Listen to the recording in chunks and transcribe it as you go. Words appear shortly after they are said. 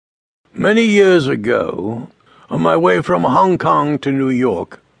Many years ago, on my way from Hong Kong to New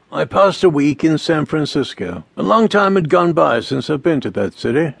York, I passed a week in San Francisco. A long time had gone by since I've been to that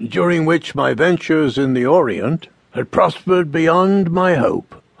city, during which my ventures in the Orient had prospered beyond my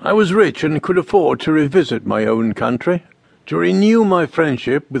hope. I was rich and could afford to revisit my own country, to renew my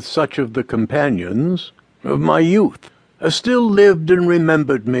friendship with such of the companions of my youth as still lived and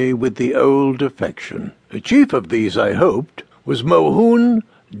remembered me with the old affection. The chief of these, I hoped, was Mohun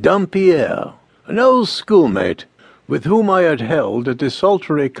Dampierre, an old schoolmate with whom I had held a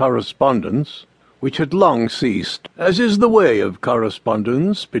desultory correspondence which had long ceased, as is the way of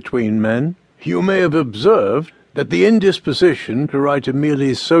correspondence between men. You may have observed that the indisposition to write a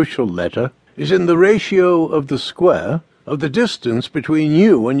merely social letter is in the ratio of the square of the distance between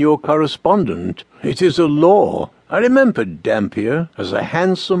you and your correspondent. It is a law. I remembered Dampier as a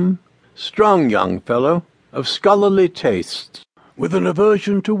handsome, strong young fellow of scholarly tastes, with an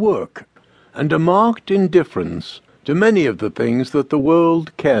aversion to work, and a marked indifference to many of the things that the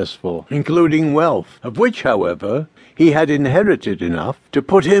world cares for, including wealth, of which, however, he had inherited enough to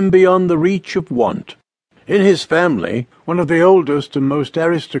put him beyond the reach of want. In his family, one of the oldest and most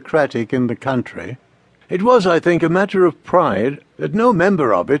aristocratic in the country, it was, I think, a matter of pride that no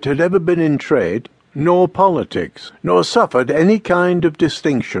member of it had ever been in trade, nor politics, nor suffered any kind of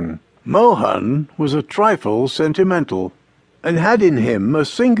distinction. Mohun was a trifle sentimental, and had in him a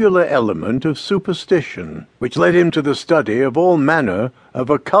singular element of superstition, which led him to the study of all manner of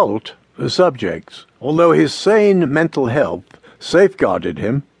occult subjects, although his sane mental health safeguarded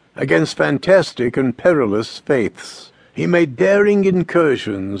him against fantastic and perilous faiths. He made daring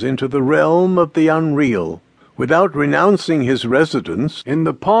incursions into the realm of the unreal, without renouncing his residence in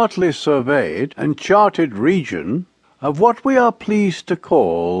the partly surveyed and charted region of what we are pleased to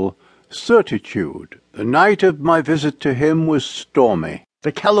call certitude. The night of my visit to him was stormy.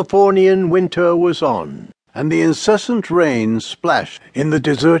 The Californian winter was on, and the incessant rain splashed in the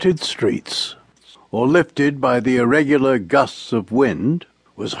deserted streets, or lifted by the irregular gusts of wind,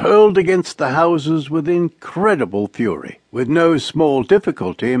 was hurled against the houses with incredible fury. With no small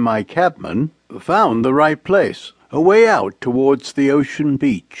difficulty my cabman found the right place, a way out towards the ocean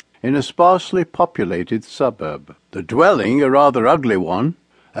beach, in a sparsely populated suburb. The dwelling, a rather ugly one,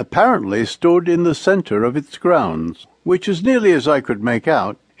 apparently stood in the centre of its grounds, which, as nearly as I could make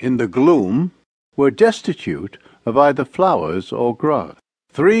out, in the gloom, were destitute of either flowers or grass.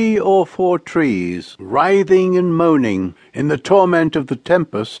 3 or 4 trees, writhing and moaning in the torment of the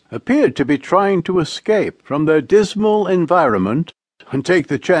tempest, appeared to be trying to escape from their dismal environment and take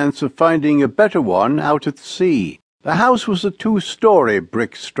the chance of finding a better one out at sea. The house was a 2-story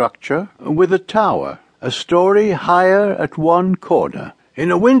brick structure with a tower, a story higher at one corner. In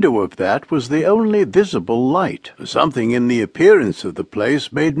a window of that was the only visible light. Something in the appearance of the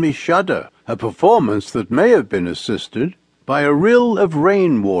place made me shudder, a performance that may have been assisted by a rill of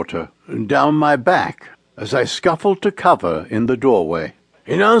rain-water down my back as I scuffled to cover in the doorway.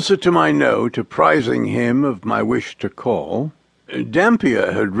 In answer to my note apprising him of my wish to call,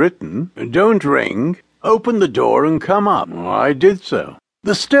 Dampier had written, "Don't ring, open the door and come up." I did so.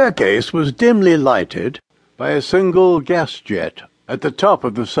 The staircase was dimly lighted by a single gas jet at the top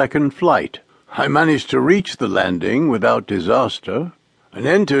of the 2nd flight. I managed to reach the landing without disaster, and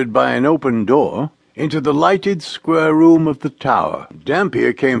entered by an open door into the lighted square room of the tower.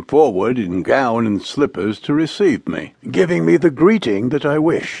 Dampier came forward in gown and slippers to receive me, giving me the greeting that I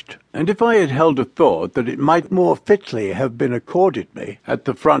wished, and if I had held a thought that it might more fitly have been accorded me at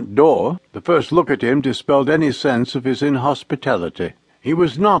the front door, the first look at him dispelled any sense of his inhospitality. He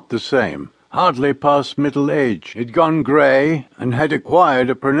was not the same. Hardly past middle age, had gone grey, and had acquired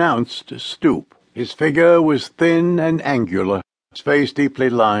a pronounced stoop. His figure was thin and angular, his face deeply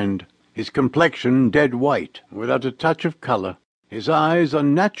lined, his complexion dead white, without a touch of colour. His eyes,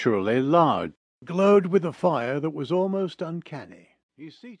 unnaturally large, glowed with a fire that was almost uncanny. He seated